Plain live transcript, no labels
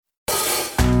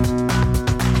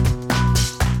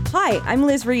Hi, I'm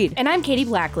Liz Reed. And I'm Katie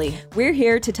Blackley. We're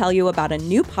here to tell you about a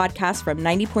new podcast from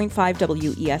 90.5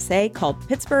 WESA called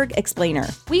Pittsburgh Explainer.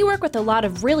 We work with a lot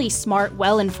of really smart,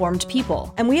 well-informed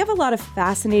people. And we have a lot of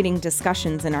fascinating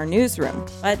discussions in our newsroom.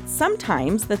 But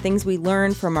sometimes the things we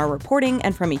learn from our reporting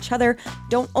and from each other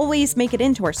don't always make it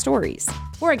into our stories.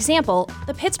 For example,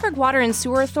 the Pittsburgh Water and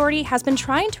Sewer Authority has been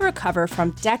trying to recover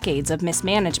from decades of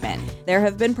mismanagement. There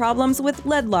have been problems with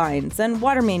lead lines and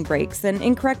water main breaks and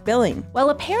incorrect billing.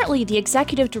 Well, apparently the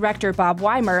executive director, Bob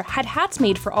Weimer, had hats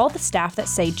made for all the staff that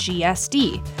say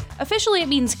GSD. Officially, it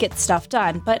means get stuff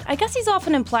done, but I guess he's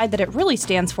often implied that it really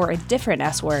stands for a different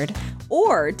S word.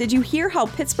 Or did you hear how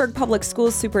Pittsburgh Public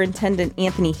Schools Superintendent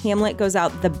Anthony Hamlet goes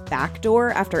out the back door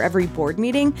after every board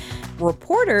meeting?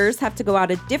 Reporters have to go out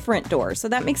a different door, so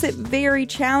that makes it very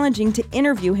challenging to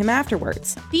interview him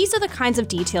afterwards. These are the kinds of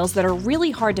details that are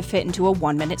really hard to fit into a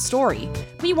one-minute story.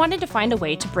 We wanted to find a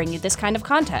way to bring you this kind of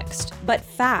context. But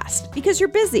fast, because you're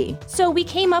busy. So we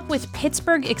came up with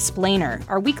Pittsburgh Explainer,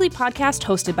 our weekly podcast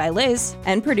hosted by Liz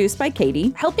and produced by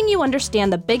Katie, helping you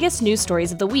understand the biggest news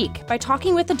stories of the week by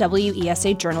talking with the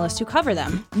WESA journalists who cover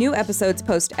them. New episodes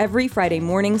post every Friday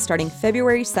morning starting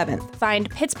February 7th. Find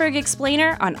Pittsburgh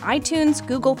Explainer on iTunes,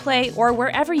 Google Play, or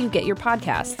wherever you get your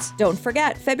podcasts. Don't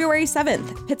forget, February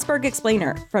 7th, Pittsburgh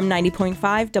Explainer from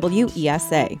 90.5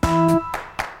 WESA.